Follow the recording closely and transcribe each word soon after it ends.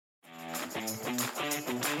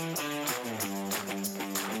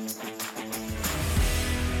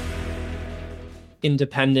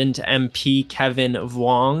Independent MP Kevin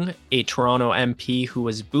Vuong, a Toronto MP who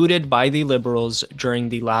was booted by the Liberals during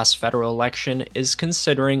the last federal election, is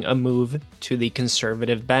considering a move to the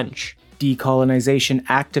Conservative bench. Decolonization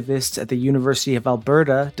activists at the University of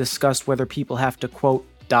Alberta discussed whether people have to, quote,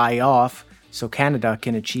 die off so Canada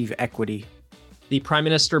can achieve equity. The Prime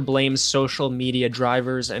Minister blames social media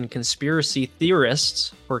drivers and conspiracy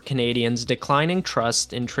theorists for Canadians' declining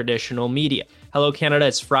trust in traditional media. Hello Canada,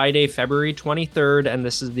 it's Friday, February 23rd, and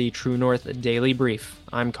this is the True North Daily Brief.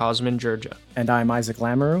 I'm Cosmin Georgia. And I'm Isaac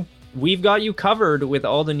Lamoureux. We've got you covered with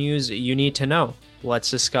all the news you need to know.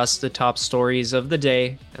 Let's discuss the top stories of the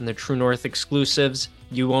day and the True North exclusives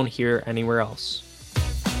you won't hear anywhere else.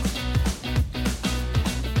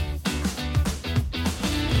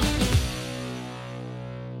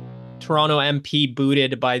 Toronto MP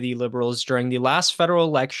booted by the Liberals during the last federal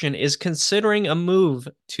election is considering a move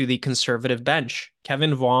to the Conservative bench.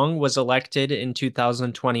 Kevin Vuong was elected in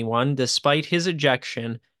 2021 despite his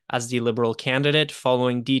ejection as the Liberal candidate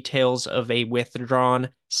following details of a withdrawn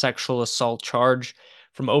sexual assault charge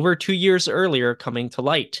from over 2 years earlier coming to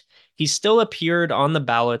light. He still appeared on the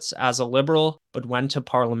ballots as a Liberal, but went to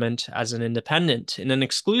Parliament as an independent. In an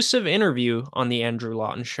exclusive interview on The Andrew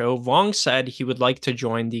Lawton Show, Vuong said he would like to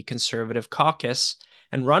join the Conservative caucus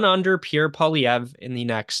and run under Pierre Poilievre in the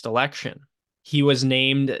next election. He was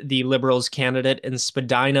named the Liberals candidate in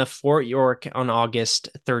Spadina, Fort York on August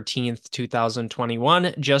 13th,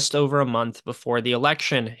 2021, just over a month before the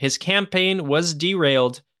election. His campaign was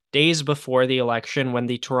derailed days before the election when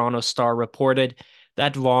the Toronto Star reported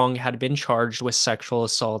that Vuong had been charged with sexual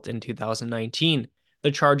assault in 2019.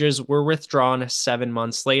 The charges were withdrawn 7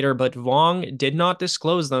 months later, but Vuong did not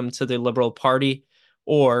disclose them to the Liberal Party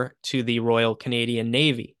or to the Royal Canadian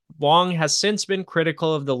Navy. Vuong has since been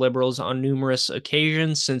critical of the Liberals on numerous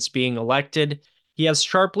occasions since being elected. He has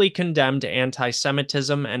sharply condemned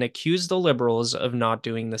anti-Semitism and accused the Liberals of not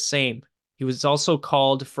doing the same. He was also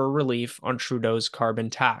called for relief on Trudeau's carbon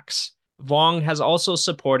tax. Vuong has also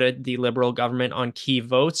supported the Liberal government on key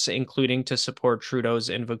votes, including to support Trudeau's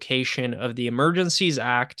invocation of the Emergencies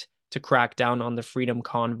Act to crack down on the Freedom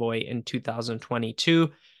Convoy in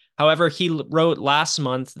 2022. However, he wrote last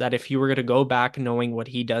month that if he were going to go back knowing what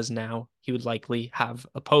he does now, he would likely have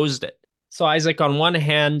opposed it. So, Isaac, on one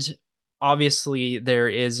hand, obviously there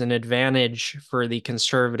is an advantage for the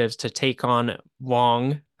Conservatives to take on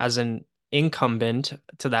Vuong as an incumbent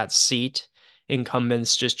to that seat.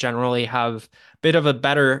 Incumbents just generally have a bit of a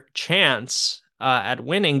better chance at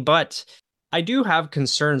winning, but I do have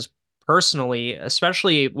concerns personally,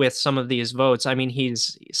 especially with some of these votes. I mean,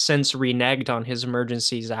 he's since reneged on his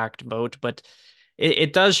Emergencies Act vote, but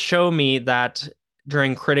it does show me that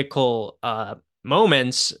during critical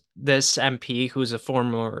moments, this MP, who's a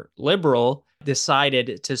former Liberal,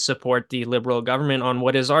 decided to support the Liberal government on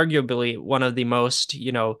what is arguably one of the most,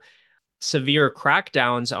 severe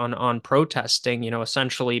crackdowns on protesting,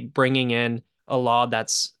 essentially bringing in a law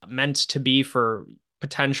that's meant to be for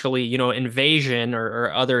potentially, invasion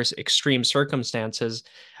or other extreme circumstances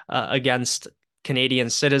against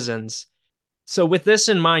Canadian citizens. So with this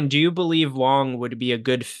in mind, do you believe Vuong would be a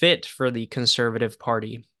good fit for the Conservative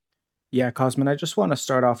Party? Yeah, Cosmin, I just want to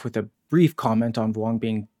start off with a brief comment on Vuong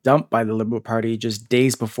being dumped by the Liberal Party just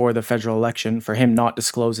days before the federal election for him not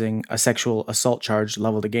disclosing a sexual assault charge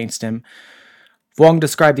leveled against him. Vuong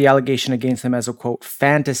described the allegation against him as a, quote,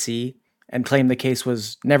 fantasy and claimed the case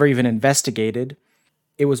was never even investigated.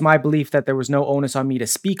 It was my belief that there was no onus on me to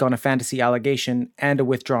speak on a fantasy allegation and a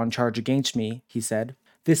withdrawn charge against me, he said.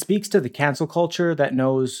 This speaks to the cancel culture that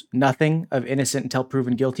knows nothing of innocent until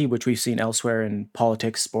proven guilty, which we've seen elsewhere in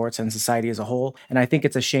politics, sports, and society as a whole. And I think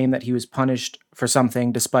it's a shame that he was punished for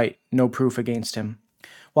something despite no proof against him.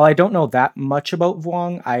 While I don't know that much about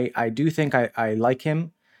Vuong, I do think I like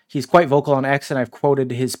him. He's quite vocal on X, and I've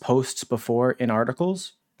quoted his posts before in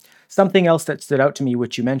articles. Something else that stood out to me,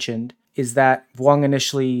 which you mentioned, is that Vuong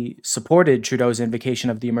initially supported Trudeau's invocation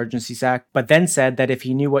of the Emergencies Act, but then said that if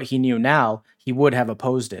he knew what he knew now, he would have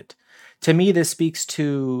opposed it. To me, this speaks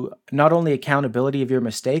to not only accountability of your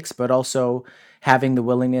mistakes, but also having the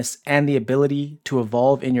willingness and the ability to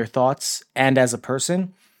evolve in your thoughts and as a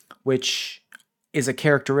person, which is a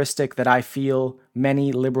characteristic that I feel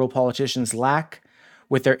many Liberal politicians lack,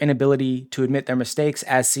 with their inability to admit their mistakes,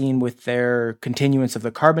 as seen with their continuance of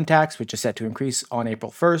the carbon tax, which is set to increase on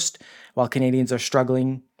April 1st, while Canadians are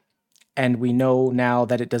struggling, and we know now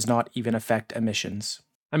that it does not even affect emissions.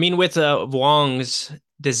 I mean, with Vuong's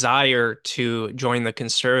desire to join the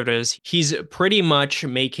conservatives, he's pretty much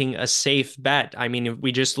making a safe bet. I mean, if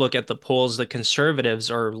we just look at the polls, the conservatives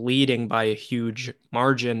are leading by a huge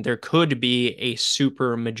margin. There could be a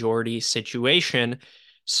super majority situation.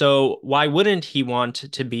 So why wouldn't he want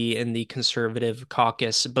to be in the conservative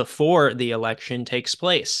caucus before the election takes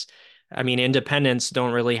place? I mean, independents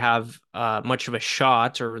don't really have much of a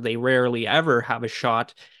shot, or they rarely ever have a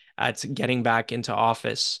shot at getting back into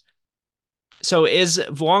office. So is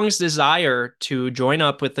Vuong's desire to join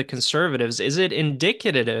up with the conservatives, is it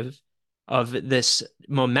indicative of this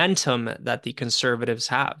momentum that the conservatives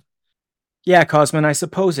have? Yeah, Cosman, I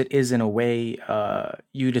suppose it is in a way.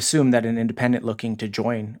 You'd assume that an independent looking to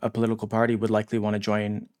join a political party would likely want to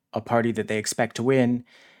join a party that they expect to win.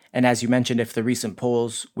 And as you mentioned, if the recent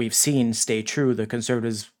polls we've seen stay true, the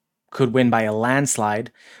conservatives could win by a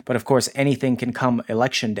landslide. But of course, anything can come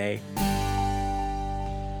election day.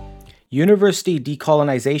 University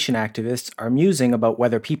decolonization activists are musing about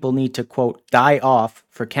whether people need to, quote, die off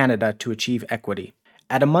for Canada to achieve equity.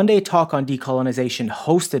 At a Monday talk on decolonization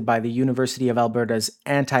hosted by the University of Alberta's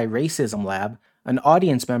Anti Racism Lab, an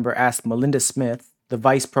audience member asked Melinda Smith, the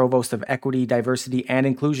Vice Provost of Equity, Diversity, and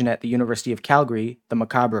Inclusion at the University of Calgary, the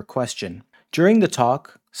macabre question. During the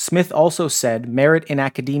talk, Smith also said merit in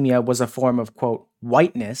academia was a form of, quote,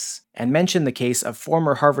 whiteness, and mentioned the case of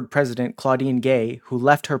former Harvard president Claudine Gay, who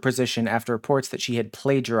left her position after reports that she had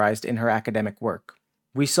plagiarized in her academic work.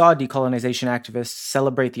 We saw decolonization activists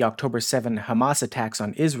celebrate the October 7 Hamas attacks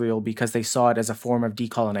on Israel because they saw it as a form of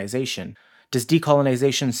decolonization. Does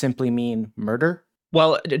decolonization simply mean murder?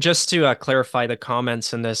 Well, just to clarify the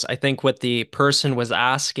comments in this, I think what the person was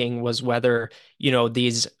asking was whether,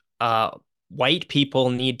 these uh, white people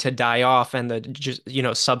need to die off and the just,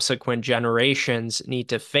 subsequent generations need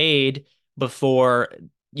to fade before,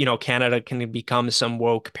 Canada can become some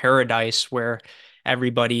woke paradise where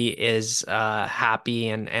everybody is happy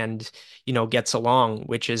and gets along,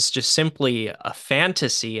 which is just simply a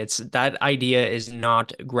fantasy. It's that idea is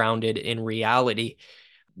not grounded in reality.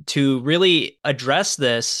 To really address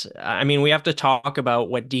this, I mean, we have to talk about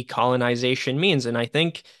what decolonization means. And I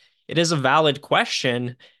think it is a valid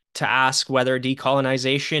question to ask whether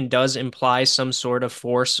decolonization does imply some sort of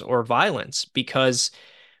force or violence, because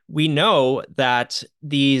we know that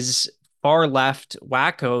these far left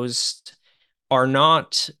wackos are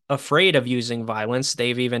not afraid of using violence.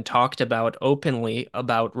 They've even talked about openly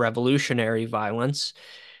about revolutionary violence.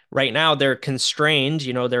 Right now they're constrained,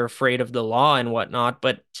 they're afraid of the law and whatnot,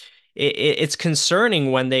 but it's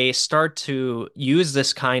concerning when they start to use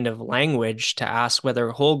this kind of language to ask whether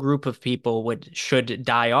a whole group of people should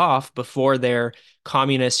die off before their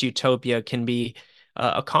communist utopia can be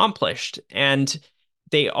accomplished. And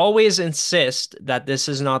they always insist that this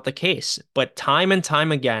is not the case, but time and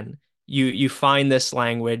time again, you find this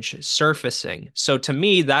language surfacing. So to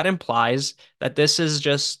me, that implies that this is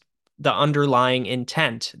just the underlying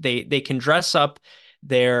intent. They can dress up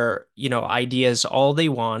their, ideas all they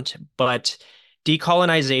want, but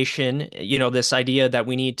decolonization, this idea that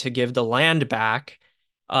we need to give the land back,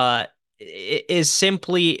 is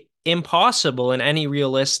simply impossible in any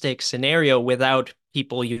realistic scenario without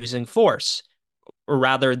people using force, or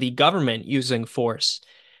rather the government using force,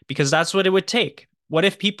 because that's what it would take. What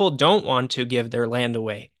if people don't want to give their land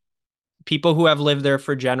away? People who have lived there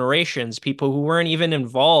for generations, people who weren't even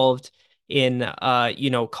involved in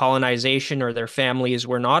colonization, or their families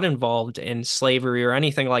were not involved in slavery or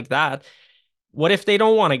anything like that. What if they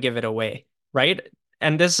don't want to give it away, right?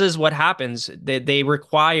 And this is what happens. They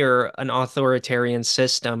require an authoritarian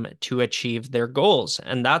system to achieve their goals.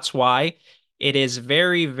 And that's why it is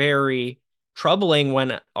very, very troubling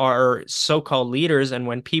when our so-called leaders and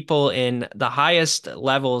when people in the highest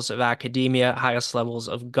levels of academia, highest levels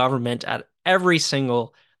of government at every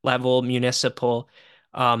single level, municipal,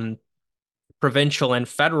 um, provincial, and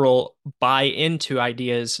federal, buy into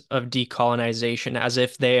ideas of decolonization as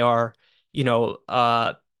if they are, you know,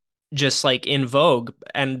 just like in vogue.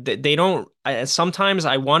 And they don't, sometimes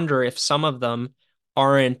I wonder if some of them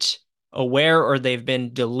aren't aware, or they've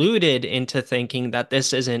been deluded into thinking that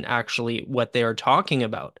this isn't actually what they are talking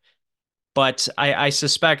about. But I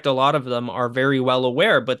suspect a lot of them are very well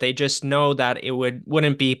aware, but they just know that it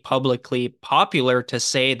wouldn't be publicly popular to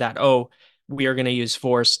say that, oh, we are going to use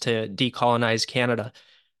force to decolonize Canada.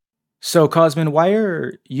 So, Cosmin, why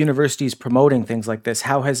are universities promoting things like this?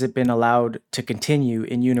 How has it been allowed to continue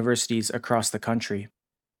in universities across the country?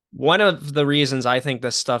 One of the reasons I think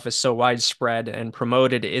this stuff is so widespread and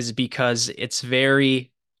promoted is because it's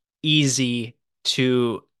very easy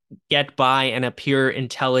to get by and appear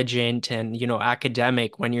intelligent and,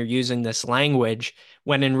 academic when you're using this language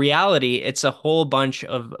when in reality, it's a whole bunch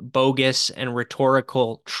of bogus and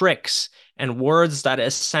rhetorical tricks and words that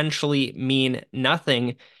essentially mean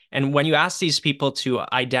nothing. And when you ask these people to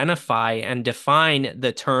identify and define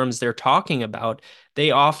the terms they're talking about,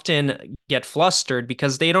 they often get flustered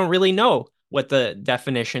because they don't really know what the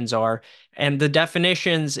definitions are. And the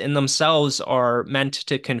definitions in themselves are meant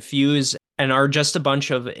to confuse and are just a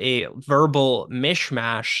bunch of a verbal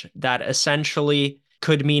mishmash that essentially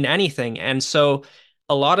could mean anything. And so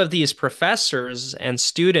a lot of these professors and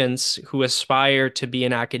students who aspire to be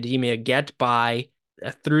in academia get by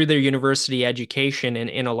through their university education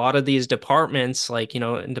in a lot of these departments, like,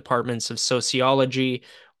 in departments of sociology,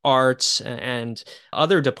 arts, and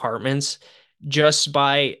other departments, just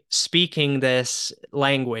by speaking this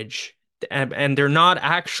language. And they're not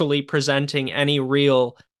actually presenting any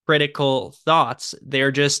real critical thoughts.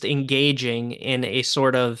 They're just engaging in a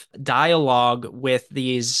sort of dialogue with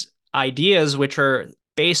these ideas, which are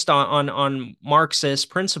based on Marxist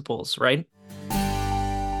principles, right?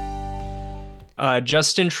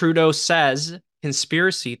 Justin Trudeau says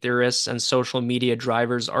conspiracy theorists and social media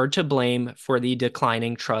drivers are to blame for the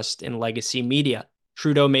declining trust in legacy media.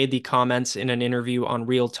 Trudeau made the comments in an interview on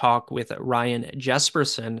Real Talk with Ryan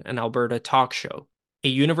Jesperson, an Alberta talk show. A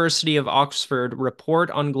University of Oxford report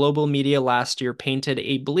on global media last year painted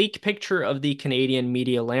a bleak picture of the Canadian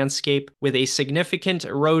media landscape with a significant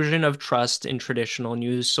erosion of trust in traditional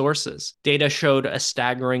news sources. Data showed a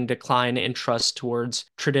staggering decline in trust towards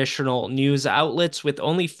traditional news outlets, with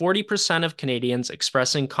only 40% of Canadians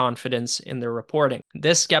expressing confidence in their reporting.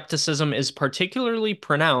 This skepticism is particularly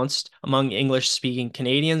pronounced among English-speaking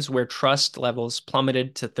Canadians, where trust levels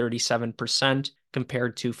plummeted to 37%,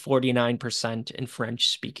 compared to 49% in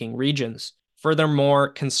French-speaking regions. Furthermore,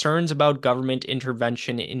 concerns about government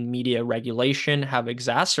intervention in media regulation have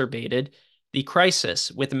exacerbated the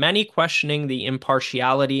crisis, with many questioning the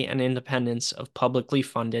impartiality and independence of publicly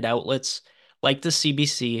funded outlets like the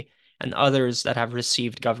CBC and others that have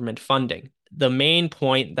received government funding. The main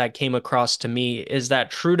point that came across to me is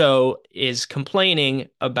that Trudeau is complaining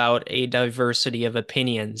about a diversity of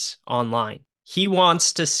opinions online. He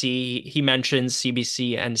wants to see, he mentions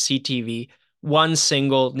CBC and CTV, one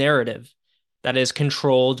single narrative that is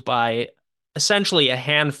controlled by essentially a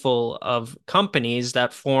handful of companies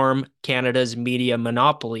that form Canada's media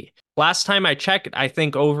monopoly. Last time I checked, I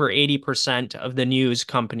think over 80% of the news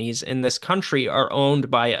companies in this country are owned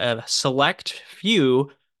by a select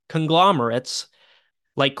few conglomerates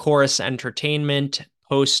like Chorus Entertainment,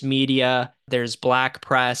 Post Media, there's Black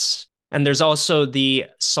Press, and there's also the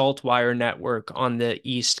Saltwire Network on the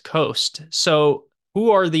East Coast. So,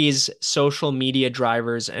 who are these social media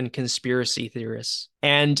drivers and conspiracy theorists?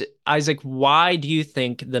 And Isaac, why do you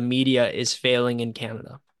think the media is failing in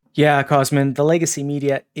Canada? Yeah, Cosmin, the legacy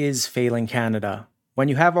media is failing Canada. When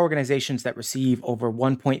you have organizations that receive over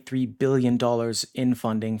 $1.3 billion in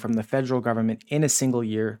funding from the federal government in a single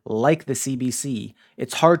year, like the CBC,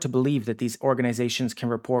 it's hard to believe that these organizations can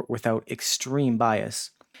report without extreme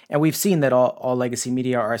bias. And we've seen that all legacy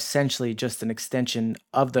media are essentially just an extension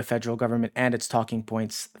of the federal government and its talking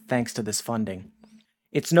points thanks to this funding.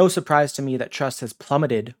 It's no surprise to me that trust has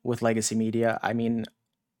plummeted with legacy media. I mean,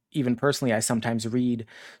 even personally, I sometimes read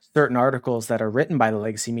certain articles that are written by the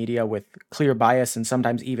legacy media with clear bias and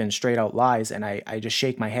sometimes even straight out lies, and I just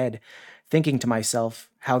shake my head, thinking to myself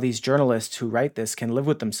how these journalists who write this can live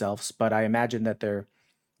with themselves, but I imagine that their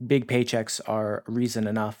big paychecks are reason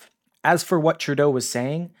enough. As for what Trudeau was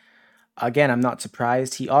saying, again, I'm not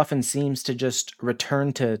surprised. He often seems to just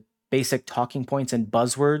return to basic talking points and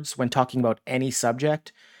buzzwords when talking about any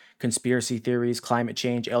subject. Conspiracy theories, climate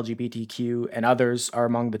change, LGBTQ, and others are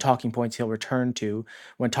among the talking points he'll return to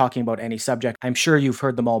when talking about any subject. I'm sure you've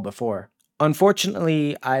heard them all before.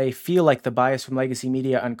 Unfortunately, I feel like the bias from legacy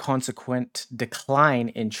media and consequent decline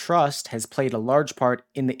in trust has played a large part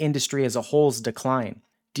in the industry as a whole's decline.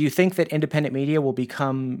 Do you think that independent media will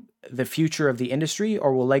become the future of the industry,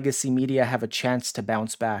 or will legacy media have a chance to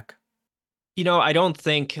bounce back? I don't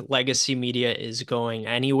think legacy media is going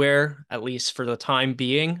anywhere, at least for the time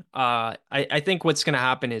being. I think what's going to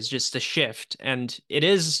happen is just a shift. And it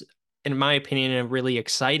is, in my opinion, a really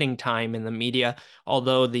exciting time in the media,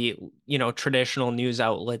 although the, traditional news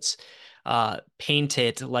outlets paint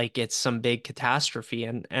it like it's some big catastrophe.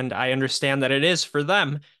 And I understand that it is for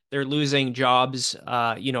them. They're losing jobs,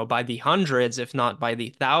 by the hundreds, if not by the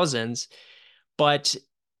thousands. But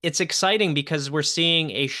it's exciting because we're seeing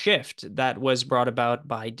a shift that was brought about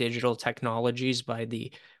by digital technologies, by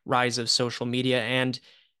the rise of social media. And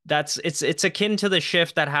it's akin to the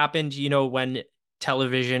shift that happened, when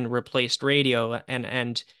television replaced radio.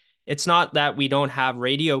 And it's not that we don't have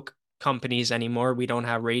radio companies anymore. We don't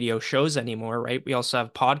have radio shows anymore, right? We also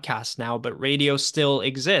have podcasts now, but radio still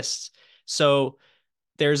exists. So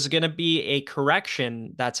there's going to be a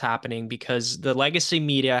correction that's happening because the legacy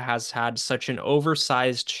media has had such an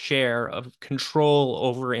oversized share of control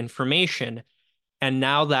over information. And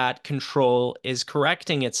now that control is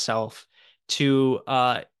correcting itself to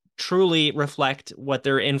truly reflect what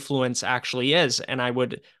their influence actually is. And I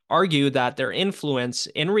would argue that their influence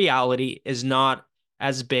in reality is not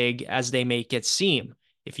as big as they make it seem.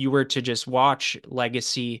 If you were to just watch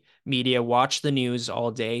legacy media, watch the news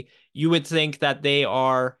all day, you would think that they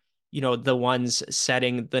are, the ones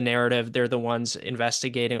setting the narrative. They're the ones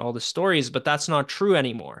investigating all the stories, but that's not true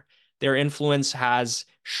anymore. Their influence has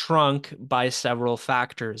shrunk by several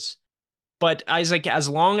factors. But Isaac, as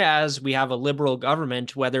long as we have a liberal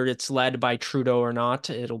government, whether it's led by Trudeau or not,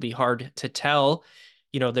 it'll be hard to tell.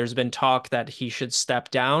 There's been talk that he should step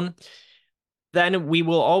down. Then we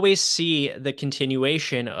will always see the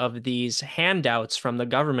continuation of these handouts from the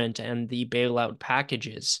government and the bailout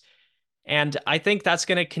packages. And I think that's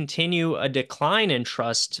going to continue a decline in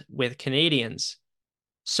trust with Canadians.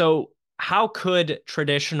 So, how could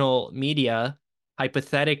traditional media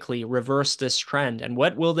hypothetically reverse this trend? And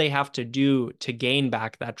what will they have to do to gain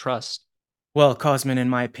back that trust? Well, Cosmin, in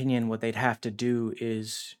my opinion, what they'd have to do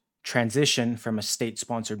is transition from a state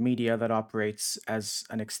sponsored media that operates as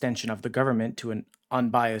an extension of the government to an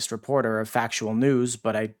unbiased reporter of factual news,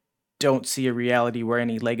 but I don't see a reality where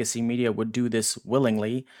any legacy media would do this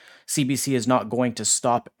willingly. CBC is not going to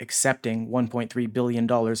stop accepting $1.3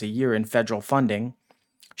 billion a year in federal funding.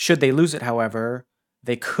 Should they lose it, however,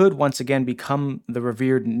 they could once again become the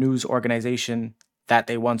revered news organization that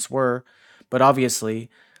they once were, but obviously,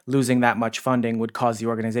 losing that much funding would cause the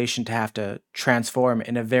organization to have to transform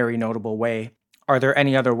in a very notable way. Are there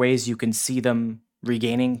any other ways you can see them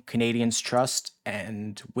regaining Canadians' trust,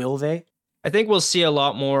 and will they? I think we'll see a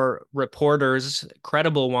lot more reporters,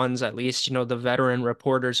 credible ones at least, the veteran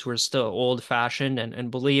reporters who are still old fashioned and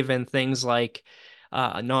believe in things like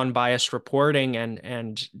non-biased reporting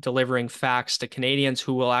and delivering facts to Canadians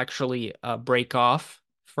who will actually break off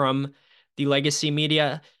from the legacy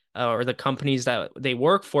media or the companies that they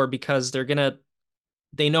work for because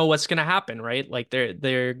they know what's gonna happen, right? Like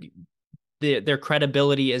their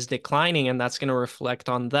credibility is declining and that's gonna reflect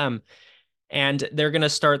on them, and they're going to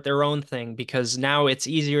start their own thing because now it's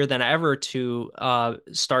easier than ever to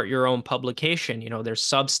start your own publication. There's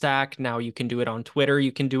Substack. Now you can do it on Twitter.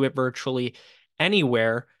 You can do it virtually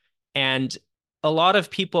anywhere. And a lot of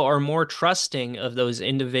people are more trusting of those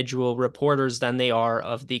individual reporters than they are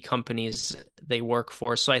of the companies they work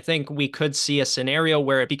for. So I think we could see a scenario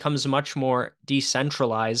where it becomes much more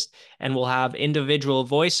decentralized and we'll have individual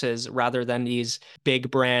voices rather than these big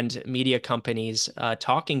brand media companies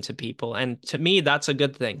talking to people. And to me, that's a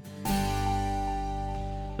good thing.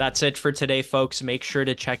 That's it for today, folks. Make sure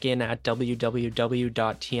to check in at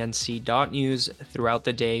www.tnc.news throughout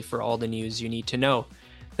the day for all the news you need to know.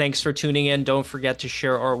 Thanks for tuning in. Don't forget to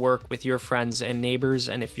share our work with your friends and neighbors.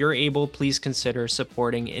 And if you're able, please consider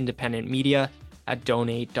supporting independent media at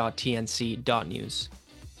donate.tnc.news.